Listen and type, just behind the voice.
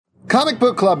Comic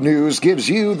Book Club News gives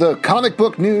you the comic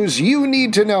book news you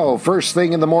need to know first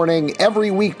thing in the morning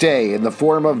every weekday in the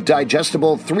form of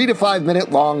digestible 3 to 5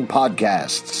 minute long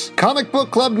podcasts. Comic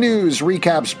Book Club News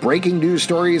recaps breaking news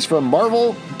stories from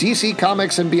Marvel, DC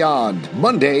Comics, and beyond,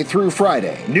 Monday through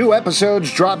Friday. New episodes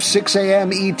drop 6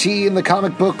 a.m. ET in the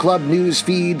Comic Book Club News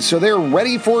feed, so they're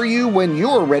ready for you when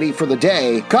you're ready for the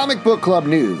day. Comic Book Club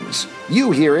News.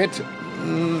 You hear it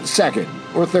second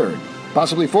or third,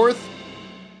 possibly fourth.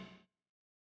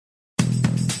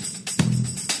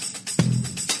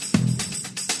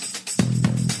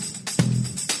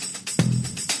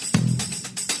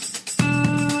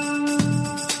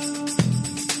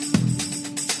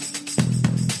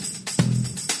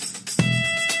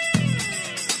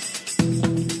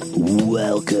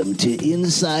 Welcome to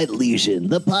Inside Legion,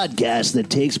 the podcast that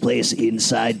takes place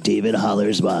inside David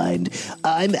Holler's mind.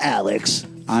 I'm Alex.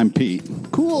 I'm Pete.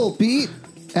 Cool, Pete.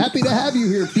 Happy to have you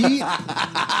here, Pete.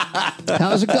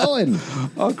 How's it going?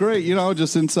 Oh, great.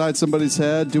 Just inside somebody's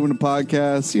head doing a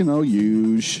podcast,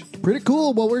 huge. Pretty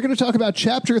cool. Well, we're going to talk about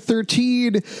Chapter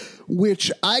 13,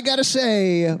 which I got to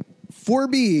say, for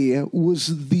me,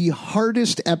 was the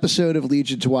hardest episode of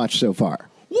Legion to watch so far.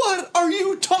 What are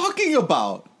you talking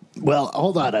about? Well,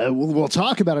 hold on. We'll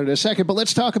talk about it in a second, but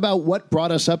let's talk about what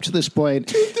brought us up to this point.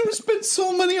 Dude, there's been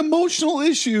so many emotional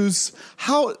issues.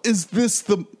 How is this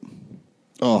the...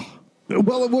 Oh...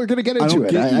 Well, we're going to get into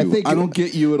it. I don't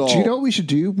get you at all. Do you know what we should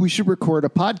do? We should record a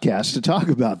podcast to talk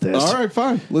about this. All right,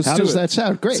 fine. How does that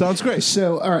sound? Great. Sounds great.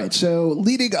 So, all right. So,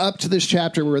 leading up to this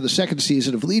chapter, we're in the second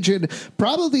season of Legion.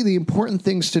 Probably the important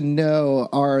things to know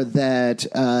are that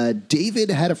David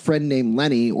had a friend named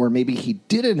Lenny, or maybe he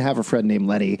didn't have a friend named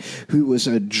Lenny, who was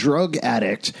a drug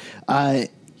addict.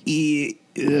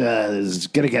 It's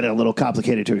going to get a little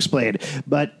complicated to explain,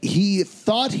 but he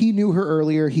thought he knew her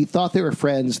earlier. He thought they were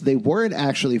friends. They weren't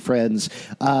actually friends.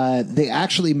 They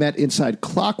actually met inside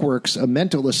Clockworks, a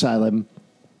mental asylum.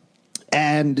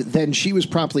 And then she was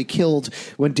promptly killed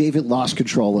when David lost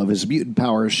control of his mutant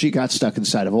powers. She got stuck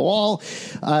inside of a wall.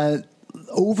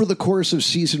 Over the course of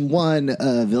season 1,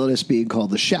 a villainess being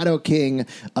called the Shadow King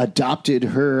adopted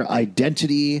her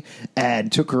identity and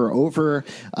took her over,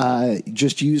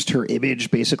 just used her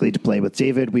image basically to play with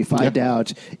David. We find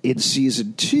out in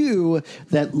season 2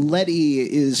 that Letty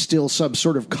is still some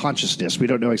sort of consciousness. We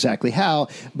don't know exactly how,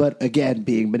 but again,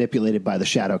 being manipulated by the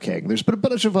Shadow King. There's been a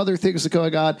bunch of other things that are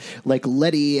going on, like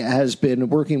Letty has been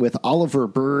working with Oliver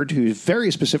Bird, who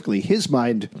very specifically his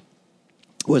mind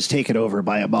was taken over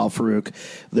by Amal Farouk,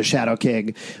 the Shadow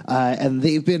King. And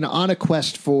they've been on a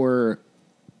quest for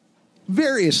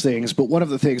various things, but one of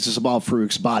the things is Amal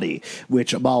Farouk's body,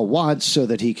 which Amal wants so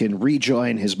that he can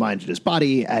rejoin his mind and his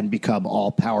body and become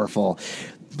all-powerful.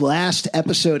 Last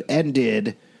episode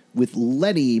ended with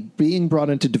Lenny being brought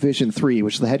into Division 3,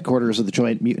 which is the headquarters of the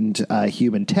Joint Mutant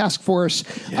Human Task Force.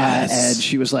 Yes. And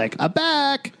she was like, I'm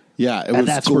back! Yeah, it was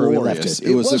that's glorious. Where we left it.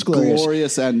 It was a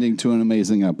glorious ending to an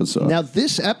amazing episode. Now,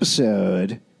 this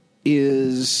episode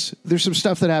there's some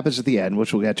stuff that happens at the end,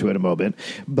 which we'll get to in a moment,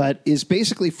 but is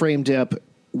basically framed up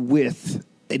with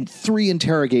 3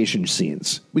 interrogation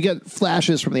scenes. We get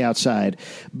flashes from the outside,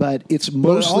 but it's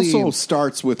mostly... But it also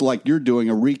starts with, like, you're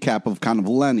doing a recap of kind of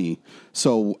Lenny.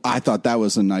 So I thought that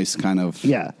was a nice kind of...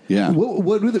 Yeah.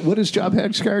 What does Job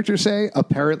Hedge's character say?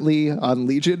 Apparently on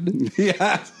Legion?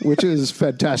 Yeah. Which is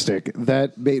fantastic.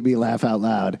 That made me laugh out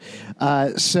loud.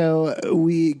 So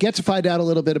we get to find out a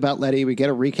little bit about Letty. We get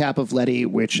a recap of Letty,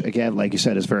 which, again, like you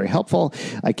said, is very helpful.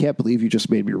 I can't believe you just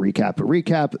made me recap a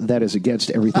recap. That is against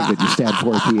everything that you stand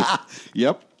for, Pete.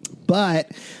 Yep.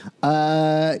 But,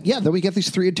 then we get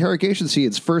these 3 interrogation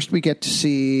scenes. First, we get to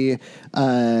see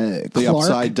the Clark.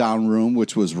 upside down room,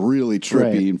 which was really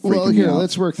trippy and freaking me out.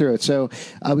 Let's work through it. So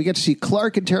we get to see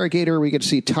Clark interrogate her, we get to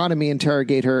see Tanami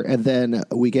interrogate her, and then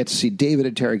we get to see David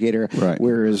interrogate her, right.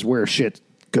 where shit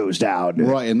goes down.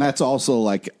 Right, and that's also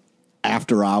like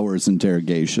after hours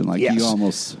interrogation. Like you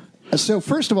almost... So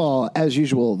first of all, as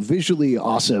usual, visually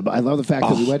awesome. I love the fact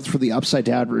that we went from the upside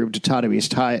down room to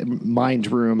Tanami's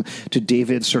mind room to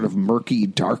David's sort of murky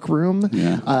dark room.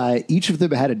 Yeah. Each of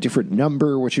them had a different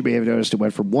number, which you may have noticed. It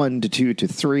went from 1 to 2 to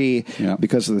 3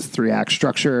 because of the 3-act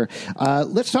structure.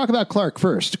 Let's talk about Clark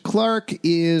first. Clark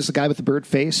is the guy with the bird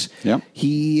face. Yep.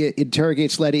 He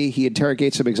interrogates Letty. He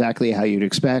interrogates him exactly how you'd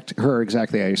expect, her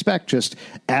exactly how you expect, just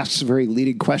asks very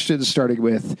leading questions, starting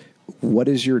with, what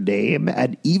is your name?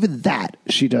 And even that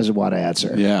she doesn't want to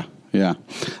answer. Yeah.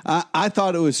 I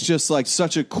thought it was just like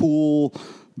such a cool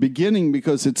beginning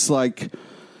because it's like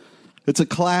It's a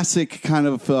classic kind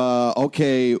of,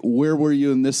 okay, where were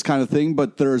you in this kind of thing?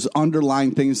 But there's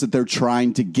underlying things that they're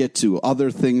trying to get to, other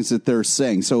things that they're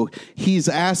saying. So he's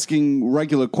asking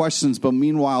regular questions, but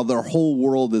meanwhile, their whole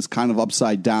world is kind of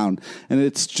upside down. And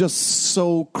it's just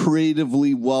so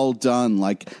creatively well done.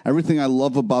 Like, everything I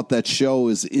love about that show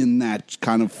is in that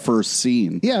kind of first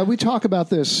scene. Yeah, we talk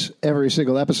about this every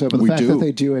single episode, but the fact that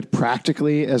they do it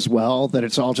practically as well, that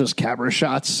it's all just camera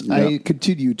shots, yep. I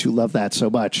continue to love that so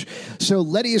much. So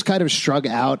Letty is kind of strung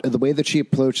out, and the way that she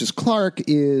approaches Clark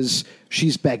is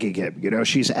she's begging him. You know,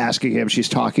 she's asking him, she's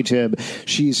talking to him,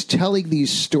 she's telling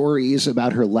these stories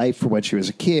about her life from when she was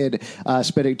a kid,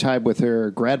 spending time with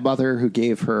her grandmother who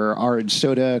gave her orange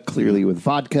soda, clearly with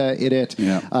vodka in it,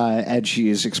 yeah. And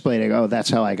she's explaining, oh, that's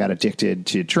how I got addicted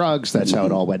to drugs, that's how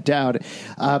it all went down.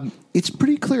 It's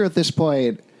pretty clear at this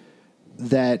point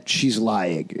that she's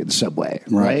lying in some way,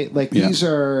 right? Like, these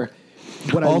are...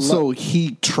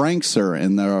 he tranks her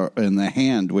in the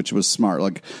hand, which was smart.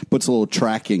 Like, puts a little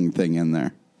tracking thing in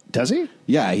there. Does he?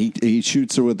 Yeah, he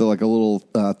shoots her with like a little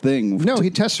thing. No, he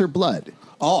tests her blood.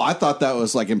 Oh, I thought that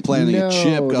was like implanting a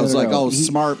chip. I was like,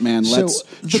 smart, man. Let's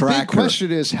track her. The big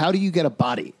question is, how do you get a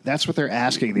body? That's what they're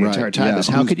asking the entire time. Yeah. Is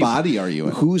how whose body are you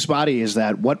in? Whose body is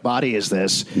that? What body is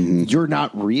this? Mm-hmm. You're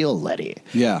not real, Letty.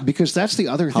 Yeah. Because that's the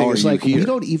other thing. Is like, we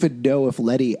don't even know if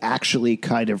Letty actually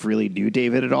kind of really knew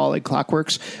David at all in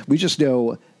Clockworks. We just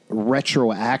know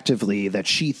retroactively that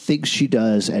she thinks she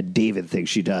does and David thinks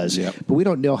she does, but we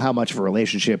don't know how much of a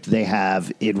relationship they have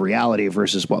in reality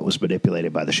versus what was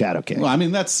manipulated by the Shadow King. Well, I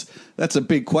mean, that's a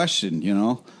big question, you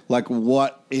know? Like,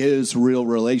 what is real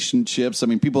relationships? I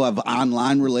mean, people have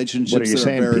online relationships that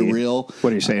are very real.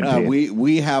 What are you saying, Pete?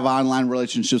 We have online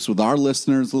relationships with our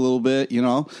listeners a little bit, you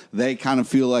know? They kind of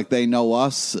feel like they know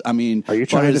us. I mean,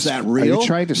 is that real? Are you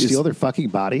trying to steal their fucking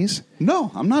bodies?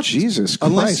 No, I'm not. Jesus Christ.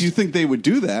 Unless you think they would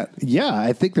do that. Yeah,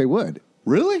 I think they would.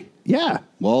 Really? Yeah.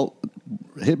 Well,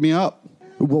 hit me up.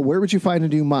 Well, where would you find a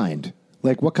new mind?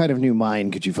 Like, what kind of new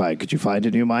mind could you find? Could you find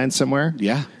a new mind somewhere?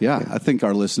 Yeah. I think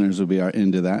our listeners would be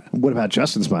into that. What about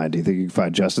Justin's mind? Do you think you could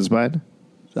find Justin's mind?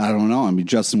 I don't know. I mean,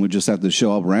 Justin would just have to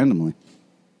show up randomly.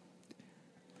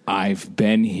 I've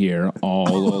been here all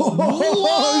along.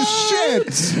 Oh,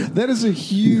 shit! That is a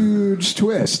huge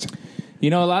twist.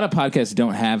 You know, a lot of podcasts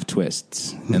don't have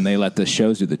twists, and they let the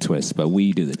shows do the twists, but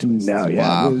we do the twists. No,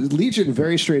 yeah. Wow. Legion,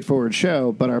 very straightforward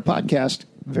show, but our podcast,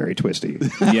 very twisty.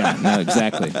 Yeah, no,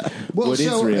 exactly. Well, what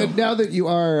is real? Now that you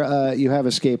are, you have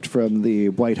escaped from the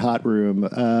white hot room,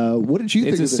 what did you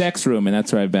think? It's a sex room, and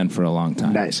that's where I've been for a long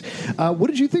time. Nice. What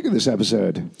did you think of this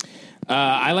episode?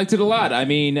 I liked it a lot. I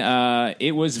mean,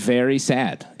 it was very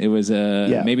sad. It was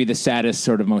maybe the saddest,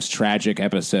 sort of most tragic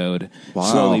episode,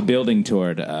 slowly building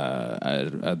toward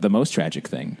the most tragic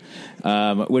thing,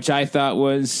 which I thought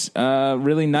was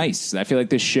really nice. I feel like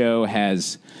this show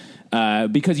has...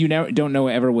 because you don't know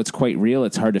ever what's quite real,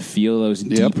 it's hard to feel those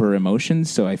deeper emotions.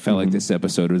 So I felt like this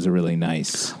episode was a really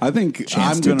nice. I think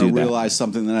I'm going to realize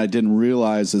something that I didn't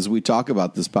realize as we talk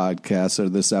about this podcast or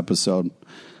this episode.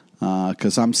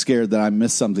 Because I'm scared that I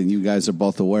missed something you guys are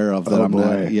both aware of.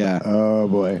 That Oh,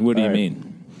 boy. What do you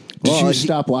mean? Did you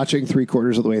stop watching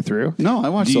 3/4 of the way through? No, I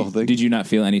watched the whole thing. Did you not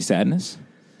feel any sadness?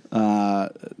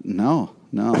 No.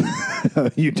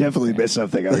 You definitely missed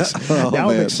something.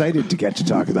 I'm excited to get to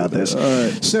talk about this.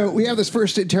 Right. So we have this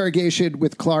first interrogation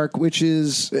with Clark, which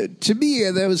is, to me,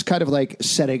 that was kind of like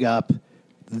setting up,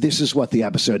 this is what the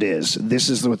episode is. This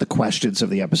is what the questions of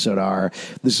the episode are.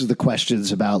 This is the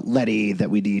questions about Letty that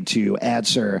we need to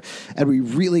answer. And we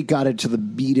really got into the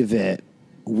meat of it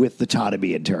with the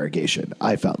Tawnaby interrogation,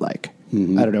 I felt like.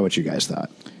 Mm-hmm. I don't know what you guys thought.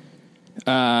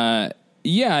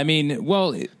 Yeah, I mean,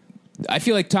 well... I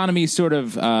feel like Tawnaby sort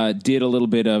of did a little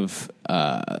bit of...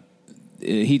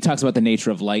 he talks about the nature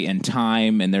of light and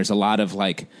time, and there's a lot of,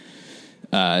 like,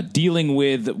 dealing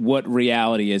with what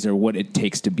reality is or what it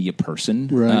takes to be a person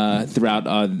throughout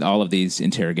all of these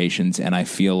interrogations. And I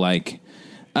feel like...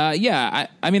 I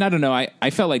mean, I don't know. I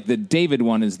felt like the David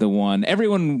one is the one.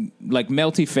 Everyone, like,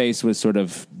 Melty Face was sort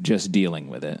of just dealing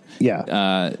with it.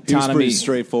 Yeah. He was pretty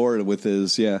straightforward with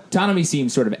his, Tawnaby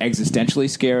seemed sort of existentially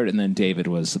scared, and then David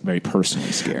was very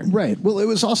personally scared. Right. Well, it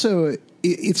was also,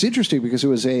 it's interesting because it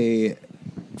was a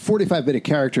 45-minute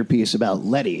character piece about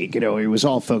Letty. You know, it was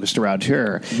all focused around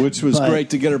her. Which was great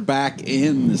to get her back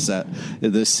in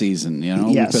this season, you know?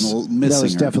 Yes. We've been missing that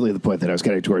was her. Definitely the point that I was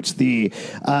getting towards. The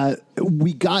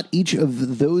we got each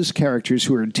of those characters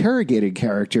who are interrogating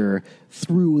character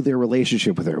through their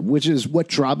relationship with her, which is what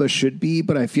drama should be,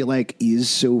 but I feel like is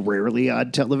so rarely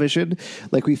on television.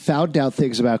 Like, we found out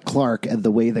things about Clark and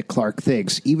the way that Clark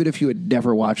thinks, even if you had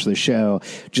never watched the show,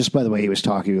 just by the way he was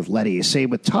talking with Letty. Same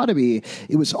with Tanabe,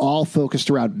 it was all focused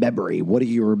around memory. What do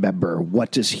you remember?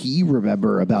 What does he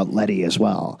remember about Letty as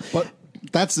well? But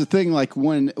that's the thing, like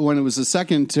when it was the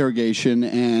second interrogation,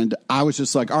 and I was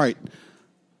just like, all right,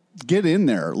 get in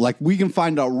there. Like, we can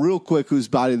find out real quick whose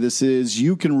body this is.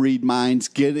 You can read minds.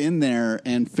 Get in there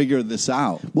and figure this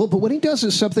out. Well, but what he does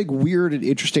is something weird and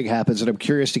interesting happens, and I'm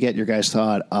curious to get your guys'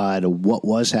 thought on what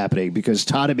was happening, because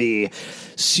Tanabe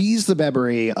sees the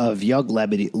memory of young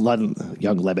Lemony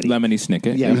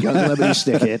Snicket. Yeah, young Lemony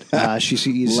Snicket. She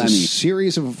sees Lemmy. a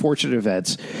series of unfortunate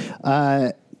events.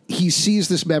 He sees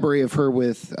this memory of her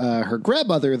with her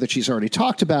grandmother that she's already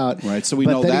talked about. Right, so we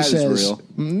but know then that he is says, real.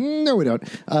 No, we don't.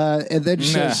 And then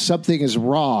she says something is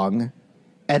wrong.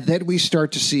 And then we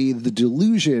start to see the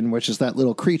delusion, which is that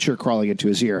little creature crawling into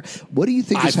his ear. What do you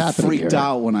think is I happening freaked here?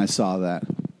 out when I saw that.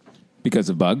 Because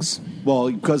of bugs? Well,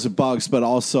 because of bugs, but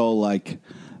also, like,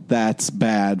 that's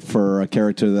bad for a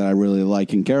character that I really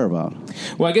like and care about.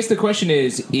 Well, I guess the question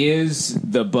is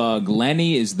the bug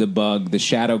Lenny, is the bug the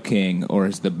Shadow King, or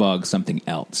is the bug something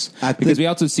else? Because we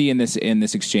also see in this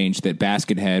exchange that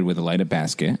Basket Head with a lighted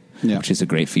basket, which is a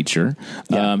great feature,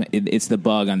 it's the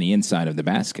bug on the inside of the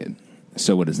basket.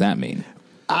 So what does that mean?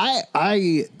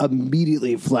 I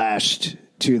immediately flashed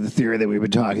to the theory that we've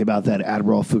been talking about, that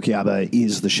Admiral Fukuyama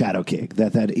is the Shadow King,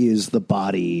 that is the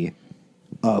body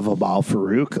of Amal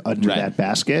Farouk under that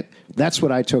basket. That's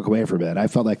what I took away from it. I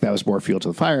felt like that was more fuel to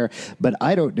the fire, but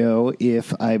I don't know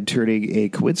if I'm turning a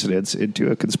coincidence into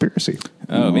a conspiracy.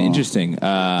 Oh, interesting.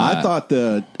 I thought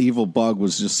the evil bug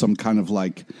was just some kind of,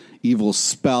 like, evil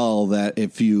spell that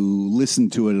if you listen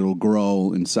to it, it'll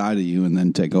grow inside of you and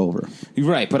then take over.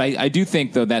 Right, but I do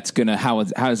think, though, that's going to, how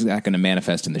is that going to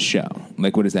manifest in the show?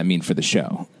 Like, what does that mean for the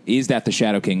show? Is that the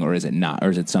Shadow King, or is it not? Or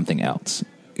is it something else?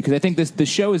 Because I think the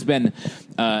show has been,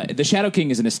 the Shadow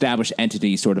King is an established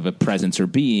entity, sort of a presence or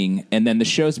being, and then the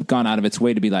show's gone out of its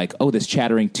way to be like, oh, this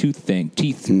chattering teeth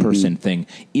person thing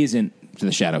isn't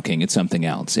the Shadow King, it's something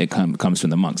else. It comes from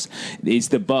the monks. Is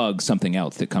the bug something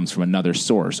else that comes from another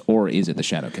source, or is it the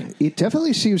Shadow King? It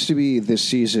definitely seems to be this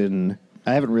season.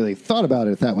 I haven't really thought about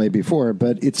it that way before,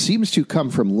 but it seems to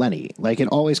come from Lenny. Like, it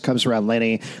always comes around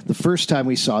Lenny. The first time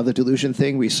we saw the delusion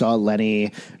thing, we saw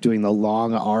Lenny doing the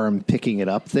long arm picking it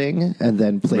up thing and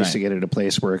then placing it in a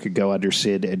place where it could go under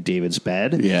Sid and David's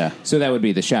bed. Yeah. So that would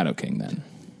be the Shadow King then.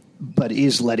 But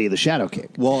is Letty the Shadow King?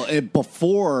 Well,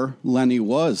 before Lenny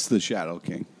was the Shadow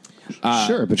King.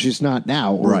 Sure, but she's not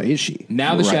now, or is she?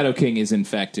 Now the Shadow King is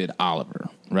infected Oliver,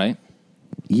 right?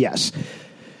 Yes.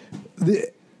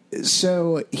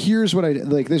 So here's what I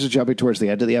like. This is jumping towards the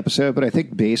end of the episode, but I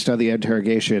think based on the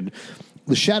interrogation,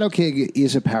 the Shadow King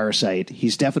is a parasite.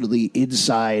 He's definitely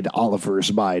inside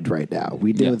Oliver's mind right now.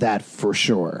 We know that for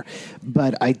sure.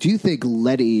 But I do think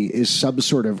Letty is some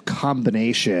sort of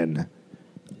combination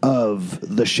of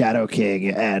the Shadow King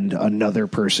and another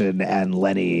person and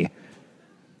Lenny.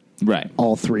 Right.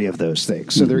 All three of those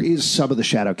things. So there is some of the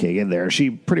Shadow King in there. She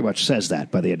pretty much says that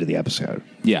by the end of the episode.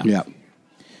 Yeah. Yeah.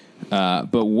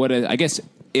 But I guess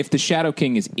if the Shadow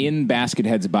King is in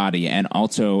Baskethead's body and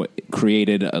also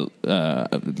created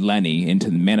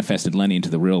manifested Lenny into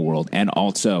the real world, and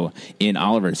also in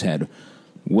Oliver's head,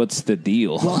 what's the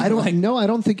deal? Well, I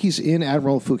don't think he's in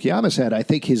Admiral Fukuyama's head. I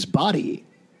think his body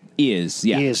is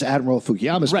Admiral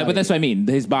Fukuyama's right, body. but that's what I mean.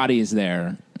 His body is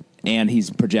there, and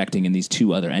he's projecting in these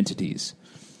two other entities.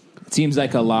 It seems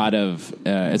like a lot of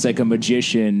it's like a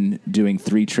magician doing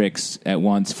three tricks at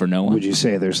once for no one. Would you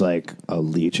say there's like a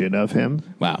legion of him?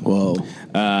 Wow. Whoa.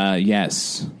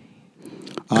 Yes.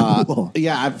 Cool.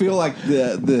 Yeah, I feel like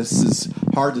this is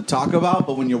hard to talk about,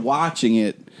 but when you're watching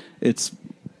it,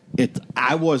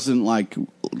 I wasn't like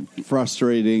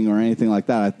frustrating or anything like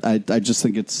that. I just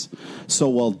think it's so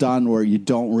well done where you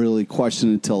don't really question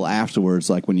it until afterwards,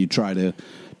 like when you try to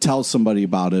tell somebody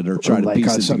about it or try to like piece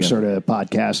on it some together. sort of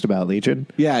podcast about Legion.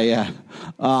 Yeah.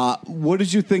 What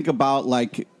did you think about,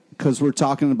 like, because we're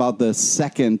talking about the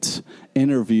second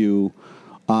interview,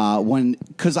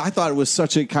 because I thought it was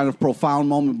such a kind of profound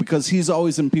moment, because he's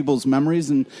always in people's memories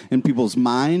and in people's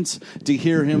minds. To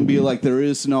hear him be like, there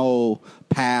is no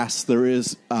past, there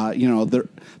is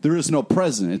no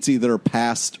present. It's either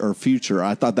past or future.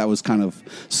 I thought that was kind of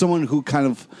someone who kind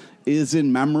of is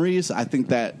in memories. I think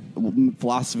that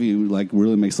philosophy like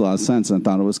really makes a lot of sense. And I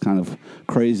thought it was kind of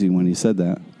crazy when he said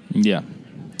that. Yeah.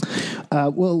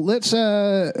 Well, let's.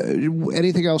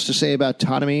 Anything else to say about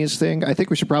Tanami's thing? I think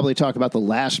we should probably talk about the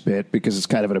last bit because it's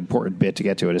kind of an important bit to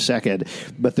get to in a second.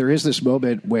 But there is this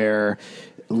moment where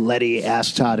Letty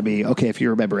asks Tanami, "Okay, if you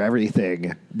remember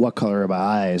everything, what color are my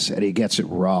eyes?" And he gets it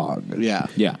wrong. Yeah.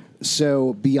 Yeah.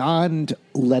 So beyond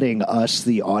letting us,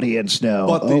 the audience, know,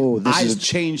 But the this eyes is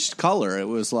changed color. It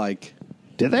was like...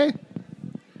 did they? It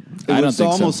I don't was think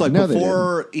so. almost like No, they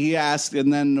before he asked,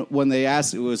 and then when they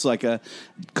asked, it was like a...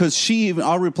 Because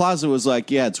Aubrey Plaza was like,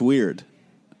 yeah, it's weird.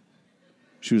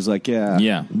 She was like, yeah.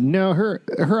 Yeah. No, her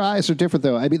eyes are different,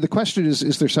 though. I mean, the question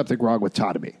is there something wrong with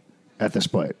Tanami at this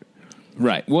point?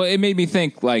 Right. Well, it made me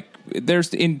think like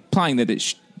there's implying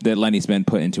that that Lenny's been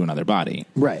put into another body,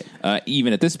 Right.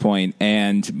 Even at this point,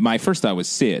 and my first thought was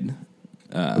Sid.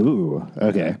 Ooh,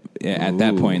 okay. At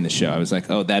that point in the show, I was like,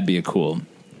 "Oh, that'd be a cool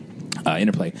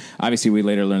interplay." Obviously, we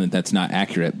later learned that that's not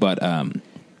accurate, but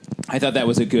I thought that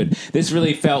was a good. This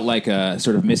really felt like a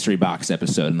sort of mystery box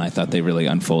episode, and I thought they really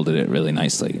unfolded it really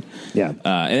nicely. Yeah.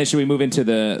 And then should we move into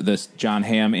the John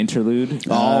Hamm interlude?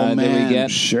 Oh, man. that we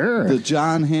get? Sure. The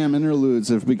John Hamm interludes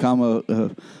have become a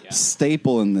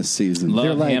staple in this season. Love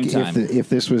They're like, ham time. if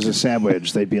this was a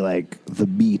sandwich, they'd be like the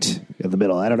meat in the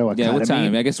middle. I don't know what Yeah, kind what of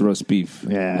time? meat. I guess roast beef.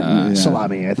 Yeah,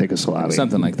 salami. I think a salami.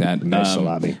 Something like that. Nice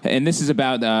salami. And this is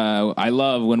about, I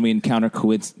love when we encounter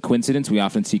coincidence, we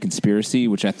often see conspiracy,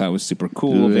 which I thought was super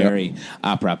cool, Yeah. very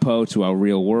apropos to our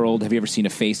real world. Have you ever seen a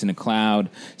face in a cloud,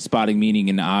 spotting meaning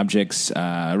in objects?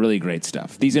 Really great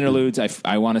stuff. These interludes,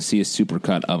 I want to see a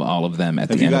supercut of all of them at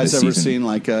Have the you end of the guys ever season. seen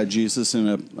like Jesus in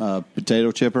a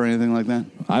potato chip or anything like that?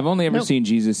 I've only ever seen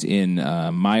Jesus in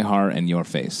My Heart and Your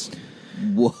Face.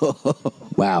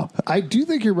 Wow. I do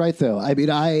think you're right, though. I mean,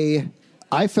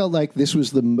 I felt like this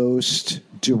was the most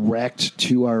direct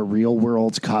to our real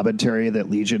world commentary that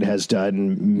Legion has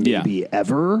done maybe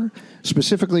ever.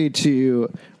 Specifically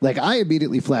to, like, I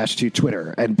immediately flashed to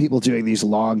Twitter and people doing these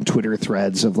long Twitter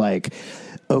threads of like,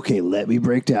 okay, let me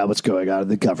break down what's going on in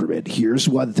the government. Here's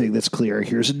one thing that's clear.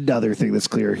 Here's another thing that's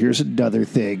clear. Here's another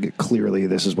thing. Clearly,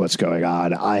 this is what's going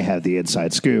on. I have the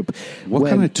inside scoop. What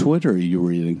kind of Twitter are you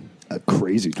reading?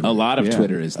 Crazy Twitter. A lot of Yeah.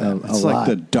 Twitter is that. It's A like lot.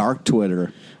 the dark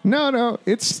Twitter. No,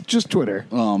 it's just Twitter.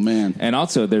 Oh, man. And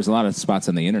also, there's a lot of spots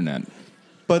on the internet.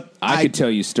 But I could tell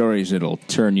you stories that'll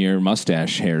turn your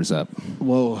mustache hairs up.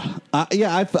 Whoa.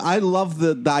 I love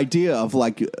the idea of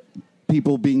like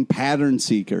people being pattern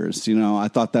seekers. You know, I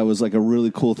thought that was like a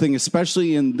really cool thing,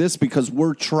 especially in this because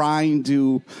we're trying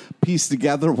to piece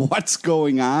together what's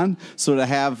going on. So to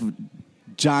have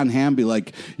John Hamm be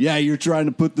like, yeah, you're trying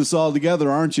to put this all together,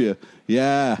 aren't you?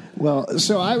 Yeah. Well,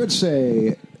 so I would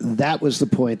say that was the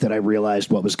point that I realized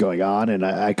what was going on, and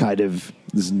I kind of,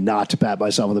 this is not to pat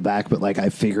myself on the back, but like I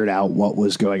figured out what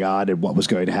was going on and what was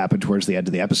going to happen towards the end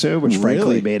of the episode, which frankly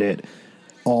Really? made it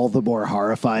all the more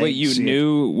horrifying. Wait, you to see it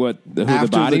knew who the After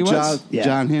body was? Yeah.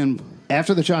 John Hamm.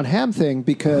 after the John Hamm thing,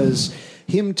 because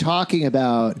him talking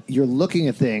about you're looking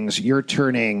at things, you're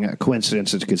turning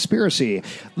coincidence into conspiracy.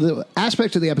 The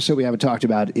aspect of the episode we haven't talked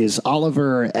about is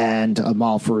Oliver and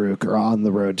Amal Farouk are on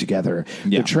the road together.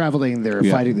 Yeah. They're traveling, they're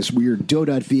fighting this weird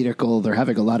donut vehicle. They're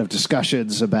having a lot of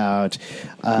discussions about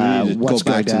We need to what's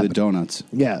go going back to to happen. the donuts.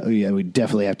 Yeah, we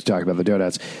definitely have to talk about the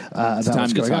donuts. About time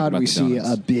what's to going talk on. about We the see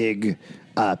donuts. a big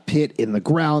pit in the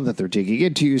ground that they're digging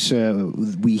into. So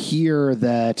we hear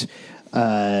that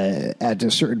at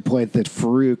a certain point that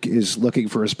Farouk is looking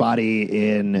for his body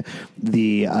in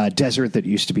the desert that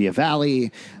used to be a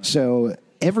valley. So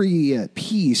every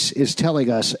piece is telling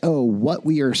us, oh, what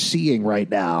we are seeing right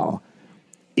now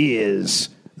is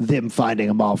them finding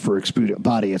Amal Farouk's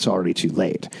body. It's already too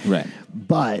late. Right.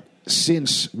 But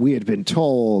since we had been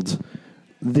told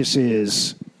this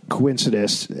is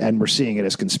coincidence and we're seeing it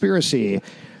as conspiracy,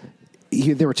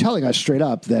 they were telling us straight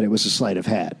up that it was a sleight of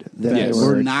hand. That Yes. they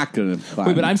were, We're not going to find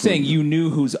Wait, but I'm it. saying you knew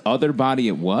whose other body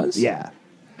it was? yeah.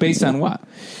 Based on what?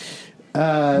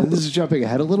 This is jumping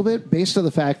ahead a little bit based on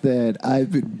the fact that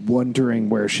I've been wondering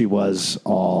where she was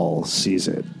all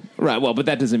season. Right, well, but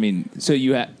that doesn't mean... So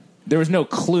you had... There was no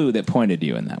clue that pointed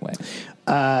you in that way.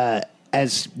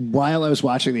 As while I was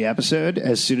watching the episode,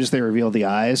 as soon as they revealed the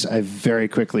eyes, I very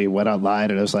quickly went online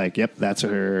and I was like, "Yep, that's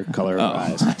her color of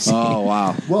eyes." I see. Oh,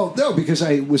 wow. Well, no, because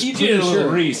I was You pretty did a little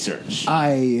sure. research.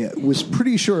 I was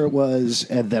pretty sure it was,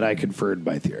 and then I confirmed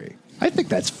my theory. I think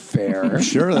that's fair.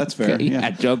 Sure, that's fair. Okay,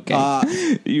 Yeah.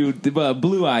 okay. You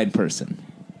blue-eyed person.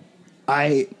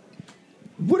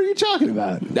 What are you talking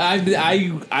about?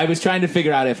 I was trying to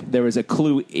figure out if there was a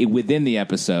clue within the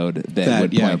episode that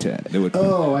would point to it. That would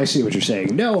Oh, I see what you're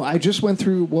saying. No, I just went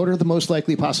through what are the most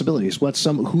likely possibilities.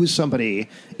 Who is somebody,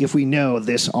 if we know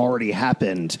this already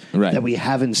happened, Right. that we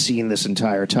haven't seen this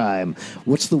entire time?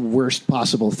 What's the worst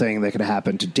possible thing that could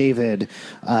happen to David,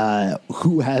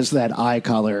 who has that eye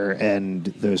color, and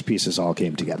those pieces all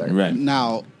came together? Right.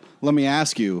 Now, let me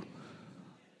ask you.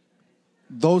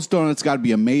 Those donuts got to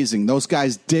be amazing. Those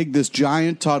guys dig this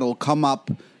giant tunnel, come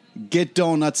up, get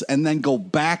donuts, and then go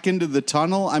back into the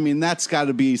tunnel. I mean, that's got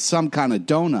to be some kind of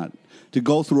donut to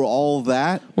go through all of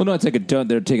that. Well, no, it's like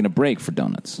they're taking a break for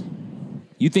donuts.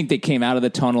 You think they came out of the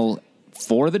tunnel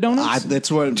for the donuts? That's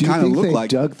what it Do you kind of think looked they like.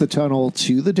 dug the tunnel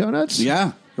to the donuts?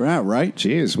 Yeah, right.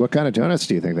 Jeez, what kind of donuts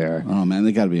do you think they are? Oh man,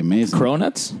 they got to be amazing.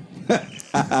 Cronuts?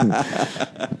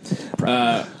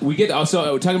 We get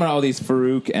also talking about all these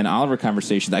Farouk and Oliver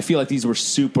conversations. I feel like these were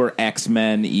super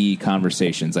X-Men-y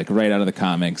conversations, like right out of the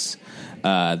comics.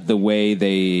 The way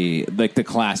they, like the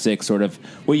classic sort of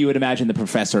what you would imagine the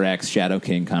Professor X Shadow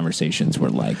King conversations were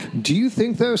like. Do you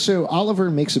think, though, so Oliver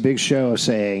makes a big show of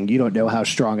saying, you don't know how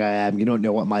strong I am, you don't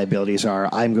know what my abilities are,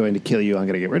 I'm going to kill you, I'm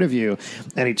going to get rid of you,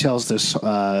 and he tells this,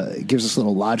 gives this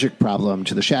little logic problem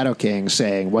to the Shadow King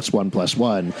saying, what's 1 +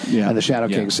 1? Yeah. And the Shadow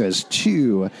Yeah. King says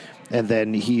 2, and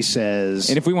then he says...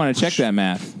 And if we want to check that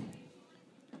math,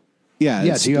 Yeah,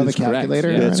 yeah, do you have a it's correct.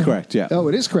 calculator? Yeah. That's correct, yeah. Oh,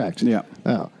 it is correct? Yeah.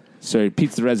 Oh. so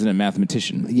Pete's the resident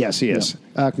mathematician. Yes, he is.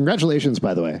 Congratulations,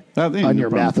 by the way, Oh, yeah, on no your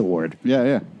problem. math award.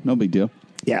 Yeah, no big deal.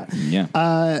 Yeah.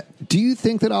 Yeah. Do you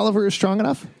think that Oliver is strong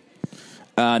enough?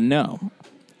 No.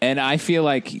 And I feel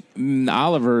like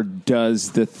Oliver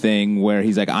does the thing where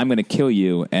he's like, I'm going to kill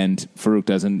you, and Farouk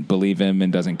doesn't believe him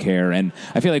and doesn't care. And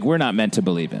I feel like we're not meant to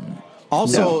believe him.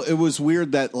 Also, No. it was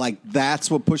weird that like that's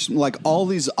what pushed him. Like all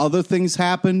these other things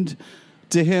happened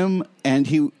to him, and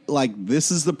he like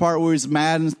this is the part where he's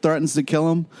mad and threatens to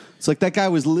kill him. It's like that guy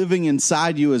was living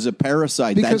inside you as a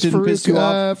parasite. Because that didn't piss you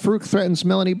off. Farouk threatens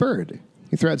Melanie Bird.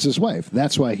 He threatens his wife.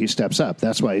 That's why he steps up.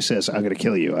 That's why he says, I'm going to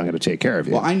kill you. I'm going to take care of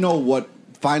you. Well, I know what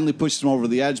finally pushed him over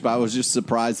the edge, but I was just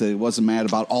surprised that he wasn't mad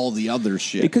about all the other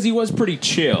shit. Because he was pretty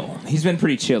chill. He's been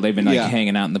pretty chill. They've been like Yeah.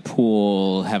 hanging out in the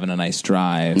pool, having a nice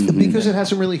drive. Because it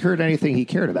hasn't really hurt anything he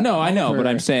cared about. No, I know, For- but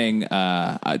I'm saying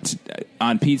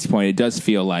on Pete's point, it does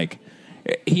feel like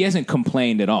he hasn't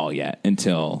complained at all yet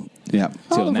until Yeah.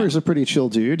 till now. Oliver's a pretty chill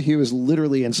dude. He was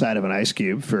literally inside of an ice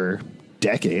cube for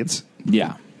decades.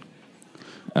 Yeah.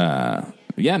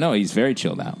 Yeah, no, he's very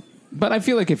chilled out. But I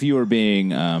feel like if you were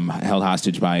being held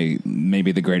hostage by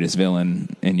maybe the greatest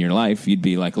villain in your life, you'd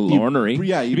be like ornery.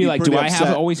 yeah, you'd you'd be be like, do pretty I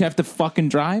upset. always have to fucking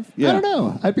drive? Yeah. I don't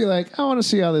know. I'd be like, I want to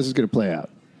see how this is going to play out.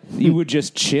 You would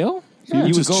just chill? Yeah. You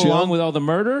would Just go chill. along with all the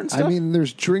murder and stuff? I mean,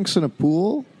 there's drinks in a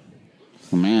pool.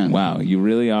 Oh, man. Wow, you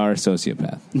really are a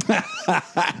sociopath.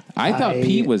 I thought I-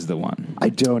 Pete was the one. I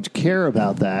don't care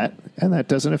about that, and that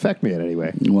doesn't affect me in any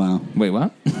way. Wow. Wait,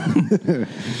 what?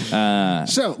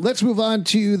 So let's move on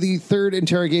to the third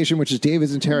interrogation, which is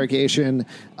David's interrogation.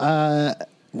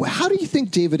 How do you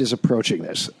think David is approaching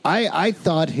this? I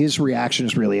thought his reaction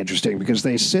is really interesting because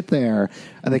they sit there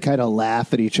and they kind of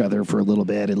laugh at each other for a little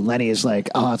bit. And Lenny is like,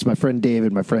 oh, it's my friend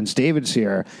David. My friend David's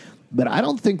here. But I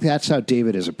don't think that's how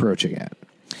David is approaching it.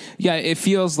 Yeah, it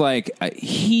feels like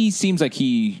he seems like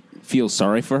he feels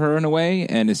sorry for her in a way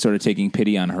and is sort of taking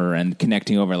pity on her and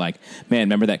connecting over like, man,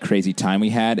 remember that crazy time we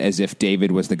had, as if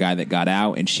David was the guy that got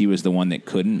out and she was the one that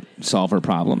couldn't solve her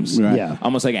problems. Right. Yeah.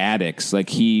 Almost like addicts. Like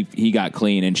he got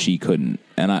clean and she couldn't.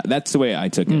 And that's the way I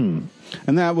took it. And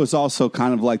that was also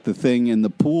kind of like the thing in the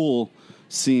pool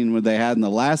scene where they had in the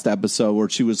last episode where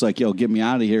she was like, yo, get me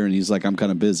out of here. And he's like, I'm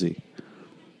kind of busy.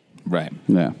 Right.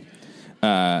 Yeah.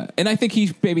 And I think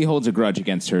he maybe holds a grudge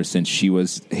against her since she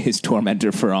was his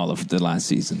tormentor for all of the last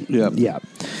season. Yeah.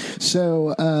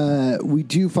 So we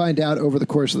do find out over the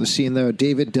course of the scene, though,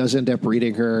 David does end up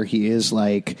reading her. He is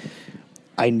like,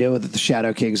 I know that the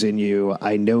Shadow King's in you.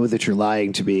 I know that you're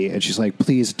lying to me. And she's like,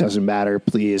 please, it doesn't matter.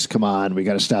 Please, come on. We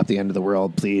got to stop the end of the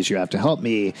world. Please, you have to help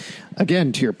me.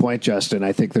 Again, to your point, Justin,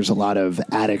 I think there's a lot of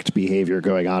addict behavior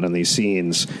going on in these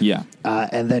scenes. Yeah.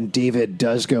 And then David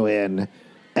does go in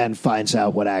and finds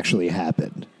out what actually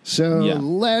happened. So Yeah.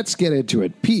 let's get into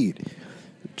it. Pete,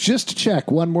 just to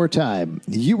check one more time,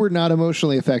 you were not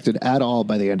emotionally affected at all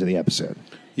by the end of the episode.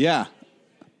 Yeah.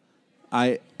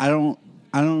 I don't,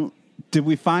 did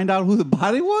we find out who the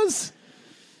body was?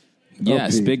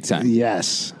 Yes, Oh, Pete. big time.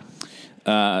 Yes.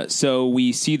 So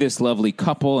we see this lovely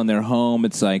couple in their home.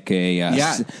 It's like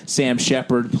a Sam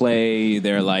Shepard play.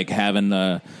 They're like having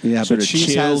a sort of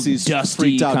chill,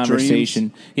 dusty conversation.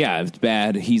 Dreams. Yeah, it's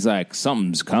bad. He's like,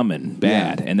 something's coming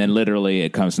bad. And then literally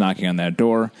it comes knocking on that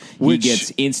door. He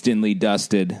gets instantly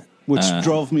dusted. Which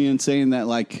drove me insane that,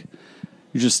 like,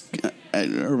 you just...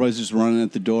 everybody's just running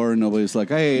at the door, and nobody's like,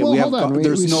 "Hey, well, we hold have on.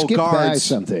 there's we no skipped by guards."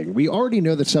 something. We already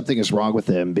know that something is wrong with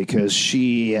him because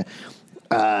she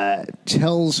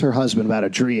tells her husband about a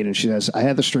dream, and she says, "I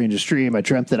had the strangest dream. I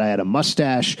dreamt that I had a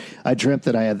mustache. I dreamt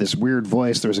that I had this weird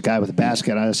voice. There was a guy with a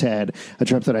basket on his head. I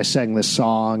dreamt that I sang this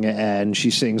song," and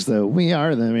she sings the "We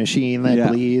Are the Machine That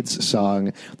Bleeds"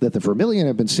 song that the Vermilion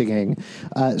have been singing.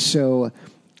 So,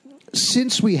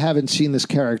 since we haven't seen this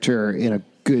character in a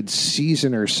good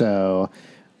season or so,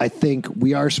 I think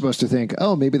we are supposed to think,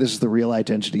 oh, maybe this is the real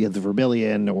identity of the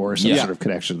Vermilion or some sort of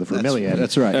connection to the Vermilion.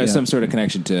 That's right. Some sort of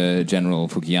connection to General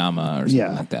Fukuyama or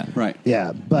something like that. Right.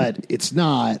 Yeah, but it's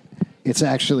not. It's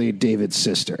actually David's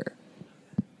sister.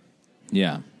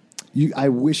 Yeah. I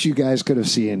wish you guys could have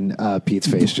seen Pete's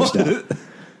face just now.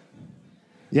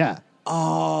 Yeah.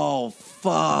 Oh,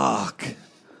 fuck.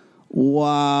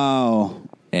 Wow.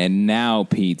 And now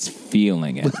Pete's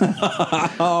feeling it.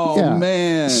 Oh,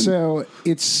 man. So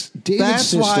it's David's That's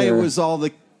sister. why it was all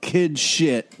the kid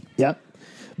shit. Yep.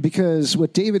 Because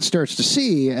what David starts to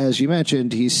see, as you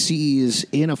mentioned, he sees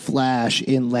in a flash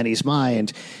in Lenny's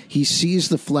mind, he sees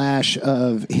the flash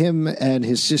of him and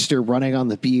his sister running on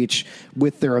the beach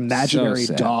with their imaginary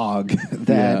dog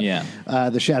that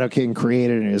the Shadow King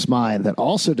created in his mind that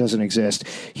also doesn't exist.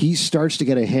 He starts to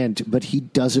get a hint, but he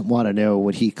doesn't want to know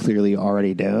what he clearly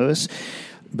already knows.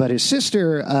 But his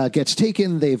sister gets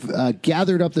taken. They've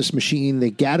gathered up this machine.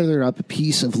 They gathered up a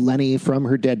piece of Lenny from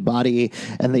her dead body,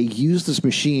 and they use this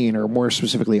machine, or more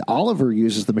specifically, Oliver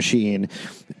uses the machine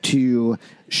to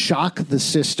shock the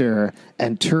sister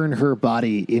and turn her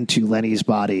body into Lenny's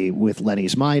body with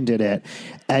Lenny's mind in it.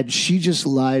 And she just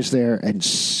lies there and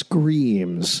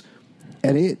screams,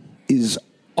 and it is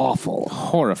awful.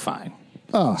 Horrifying.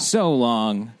 Oh. So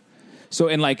long. So,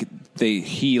 and like,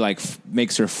 he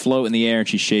makes her float in the air, and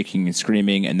she's shaking and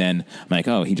screaming, and then I'm like,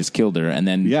 oh, he just killed her. And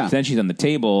then she's on the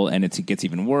table, and it gets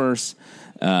even worse.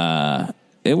 They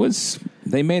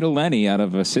made a Lenny out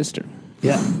of a sister.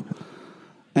 Yeah.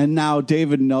 And now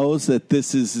David knows that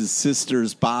this is his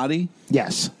sister's body?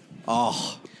 Yes.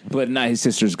 Oh. But now his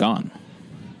sister's gone.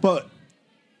 But,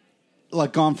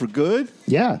 like, gone for good?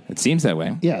 Yeah. It seems that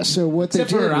way. Yeah, so what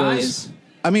Except they for did her was... eyes.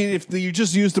 I mean, if you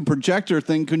just used the projector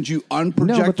thing, couldn't you unproject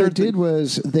No, what her? they did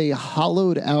was they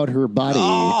hollowed out her body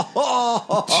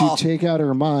to take out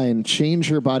her mind, change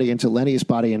her body into Lenny's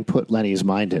body, and put Lenny's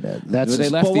mind in it. That's They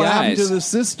left But the what happened eyes. to the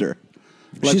sister?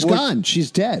 Like, she's gone. She's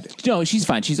dead. No, she's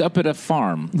fine. She's up at a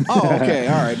farm. Oh, okay,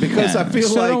 all right. Because I feel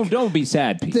like don't be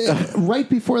sad, Pete. Right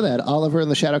before that, Oliver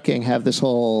and the Shadow King have this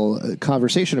whole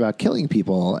conversation about killing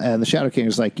people, and the Shadow King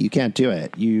is like, you can't do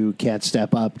it. You can't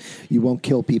step up. You won't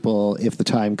kill people if the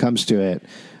time comes to it.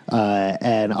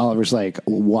 And Oliver's like,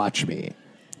 watch me.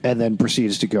 And then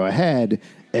proceeds to go ahead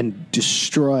and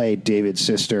destroy David's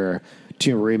sister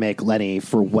to remake Lenny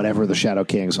for whatever the Shadow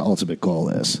King's ultimate goal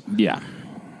is. Yeah.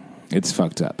 It's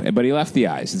fucked up. But he left the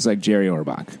eyes. It's like Jerry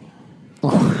Orbach.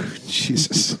 Oh,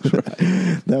 Jesus.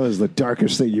 That was the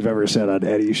darkest thing you've ever said on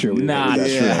any show. Not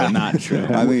true. Not true.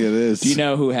 I think it is. Do you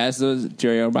know who has those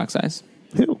Jerry Orbach's eyes?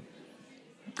 Who?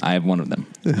 I have one of them.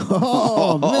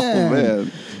 Oh, man.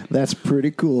 man. That's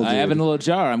pretty cool, dude. I have it in a little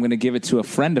jar. I'm going to give it to a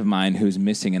friend of mine who's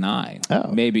missing an eye.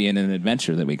 Oh. Maybe in an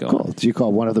adventure that we go Cool. on. Do you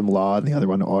call one of them Law and the other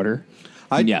one Order?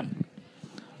 Yeah.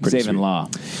 Saving sweet. Law.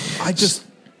 I just...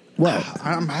 Well,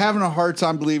 I'm having a hard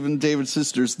time believing David's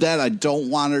sister's dead. I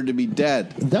don't want her to be dead.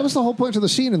 that was the whole point of the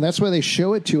scene, and that's why they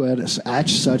show it to us at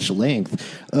such length.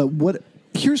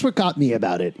 Here's what got me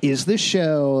about it, is this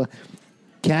show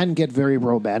can get very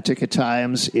romantic at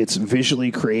times. It's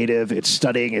visually creative, it's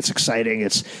stunning, it's exciting,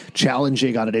 it's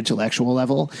challenging on an intellectual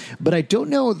level, but I don't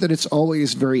know that it's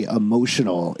always very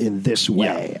emotional in this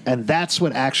way. Yeah. And that's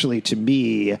what actually, to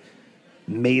me,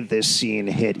 made this scene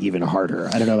hit even harder.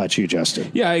 I don't know about you, Justin.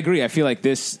 Yeah, I agree. I feel like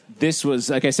this was,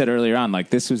 like I said earlier on, like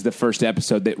this was the first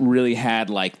episode that really had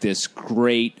like this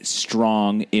great,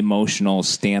 strong, emotional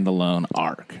standalone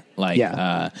arc.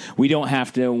 Like, we don't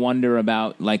have to wonder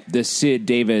about like the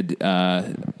Sid-David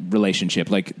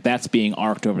relationship. Like that's being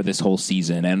arced over this whole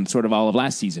season and sort of all of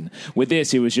last season. With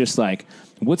this, it was just like,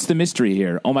 what's the mystery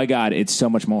here? Oh my God, it's so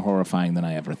much more horrifying than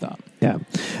I ever thought. Yeah.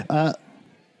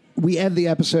 We end the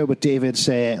episode with David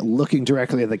looking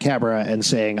directly at the camera and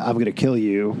saying, I'm going to kill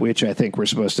you, which I think we're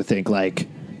supposed to think like,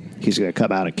 he's going to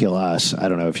come out and kill us. I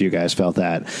don't know if you guys felt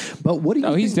that. But what do you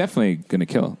think? he's definitely going to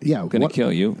kill. Yeah, going to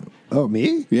kill you. Oh,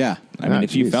 me? Yeah. I mean,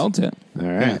 if you felt it. All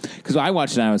right. Because I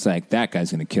watched it and I was like, that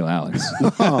guy's going to kill Alex.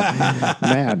 Oh,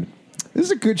 man. This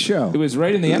is a good show. It was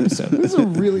right in the episode. This is a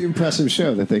really impressive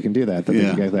show that they can do that. They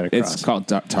can get that across. It's called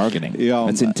targeting. Yo,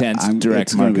 it's intense, direct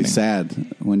it's going to marketing. be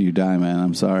sad when you die, man.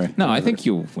 I'm sorry. No, I think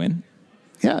you'll win.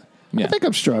 Yeah. I think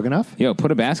I'm strong enough. Yo,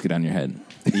 put a basket on your head.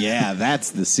 Yeah,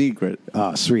 that's the secret.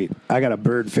 Oh, sweet. I got a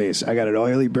bird face. I got an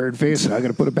oily bird face, and I'm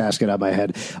going to put a basket on my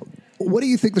head. What do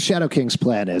you think the Shadow King's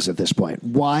plan is at this point?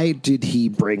 Why did he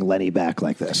bring Lenny back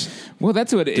like this? Well,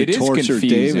 that's what it is torture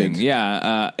confusing. David.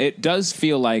 Yeah, it does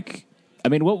feel like. I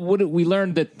mean, what we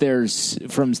learned that there's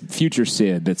from future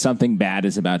Sid that something bad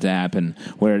is about to happen,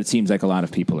 where it seems like a lot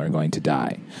of people are going to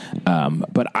die.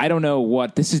 But I don't know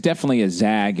what. This is definitely a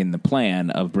zag in the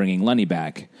plan of bringing Lenny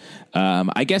back.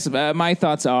 I guess my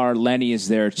thoughts are Lenny is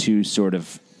there to sort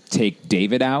of take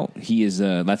David out. He is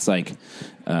that's like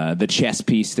the chess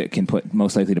piece that can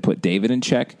most likely to put David in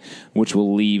check, which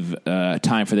will leave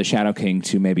time for the Shadow King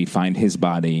to maybe find his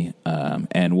body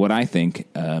and what I think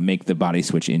make the body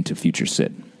switch into future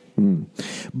Sid.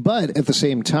 But at the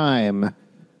same time,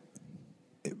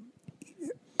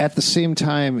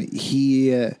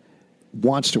 he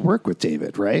wants to work with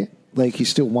David, right? Like he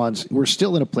still wants. We're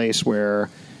still in a place where.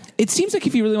 It seems like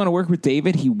if you really want to work with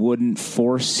David, he wouldn't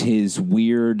force his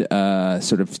weird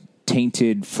sort of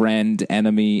tainted friend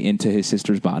enemy into his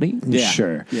sister's body. Yeah.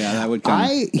 Sure. Yeah, that would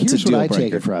here's what I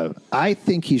take it from. I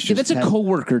think he's just... that's a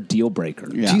coworker deal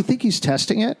breaker. Yeah. Do you think he's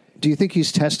testing it? Do you think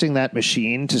he's testing that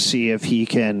machine to see if he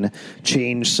can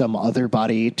change some other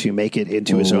body to make it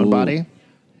into his own body?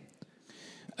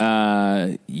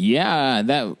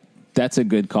 Yeah, that's a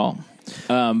good call.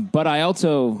 But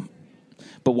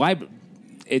why...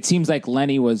 It seems like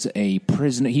Lenny was a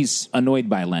prisoner. He's annoyed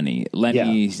by Lenny.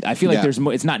 I feel like there's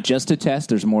more. It's not just a test.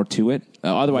 There's more to it.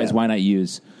 Otherwise, why not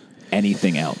use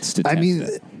anything else to test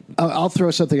it? I'll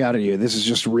throw something out at you. This is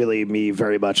just really me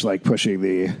very much like pushing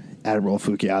the Admiral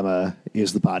Fukuyama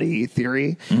is the body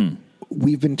theory. Mm-hmm.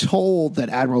 We've been told that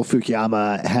Admiral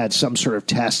Fukuyama had some sort of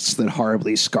tests that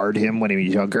horribly scarred him when he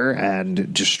was younger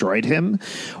and destroyed him.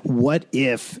 What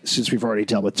if, since we've already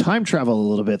dealt with time travel a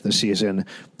little bit this season,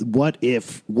 what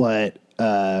if what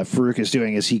Farouk is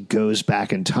doing is he goes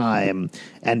back in time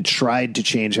and tried to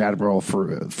change Admiral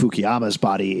Fukuyama's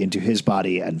body into his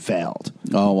body and failed?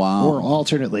 Oh, wow. Or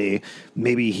alternately,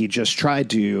 maybe he just tried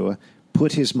to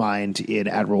put his mind in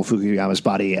Admiral Fukuyama's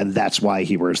body, and that's why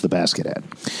he wears the basket head.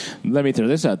 Let me throw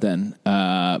this out then.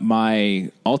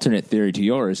 My alternate theory to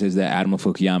yours is that Admiral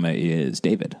Fukuyama is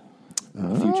David.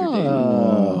 Future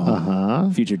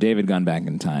David. Future David gone back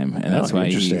in time, and that's why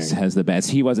he has the best.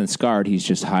 He wasn't scarred; he's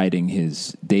just hiding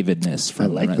his Davidness from I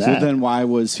like the rest. that. So then why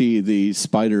was he the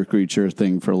spider creature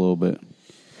thing for a little bit?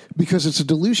 Because it's a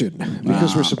delusion.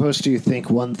 Because we're supposed to think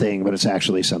one thing, but it's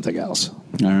actually something else.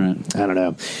 All right. I don't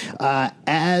know.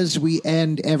 As we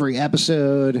end every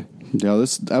episode... Yeah,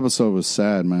 this episode was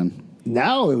sad, man.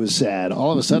 Now it was sad.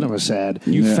 All of a sudden it was sad.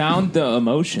 You found the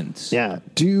emotions. Yeah.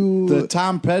 The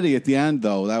Tom Petty at the end,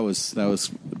 though, that was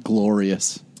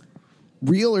glorious.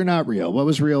 Real or not real? What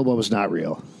was real? What was not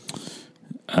real?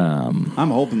 I'm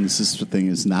hoping the sister thing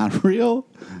is not real.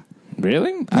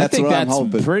 Really? I think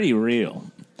that's pretty real.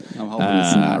 I'm hoping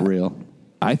it's not real.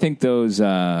 I think those,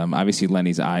 obviously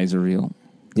Lenny's eyes are real.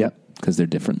 Yep. Because they're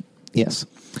different. Yes.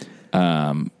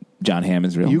 John Hamm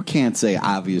is real. You can't say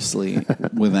obviously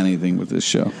with anything with this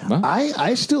show. Well,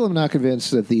 I still am not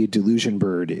convinced that the delusion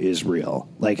bird is real,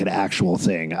 like an actual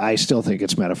thing. I still think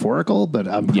it's metaphorical, but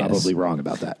I'm probably wrong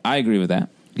about that. I agree with that.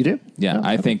 You do? Yeah, No,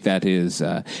 I think that is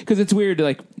because it's weird.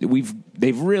 Like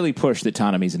they've really pushed that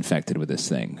Tanami's infected with this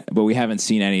thing, but we haven't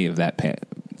seen any of that pay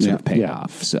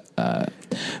off. So,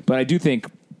 but I do think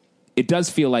it does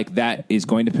feel like that is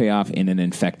going to pay off in an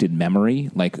infected memory.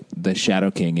 Like the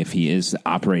Shadow King, if he is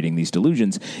operating these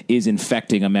delusions, is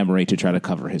infecting a memory to try to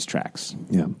cover his tracks.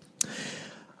 Yeah.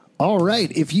 All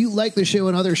right. If you like the show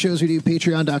and other shows we do,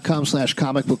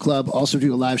 patreon.com/Comic Book Club. Also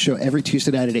do a live show every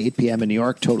Tuesday night at 8 p.m. in New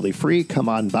York. Totally free. Come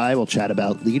on by. We'll chat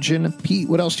about Legion. Pete,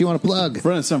 what else do you want to plug?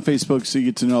 Friend us on Facebook so you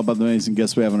get to know about the amazing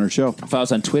guests we have on our show. Follow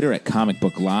us on Twitter at Comic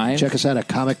Book Live. Check us out at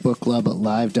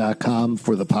comicbookclublive.com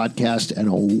for the podcast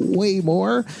and way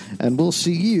more. And we'll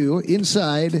see you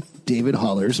inside David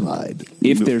Haller's mind.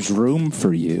 If there's room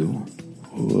for you.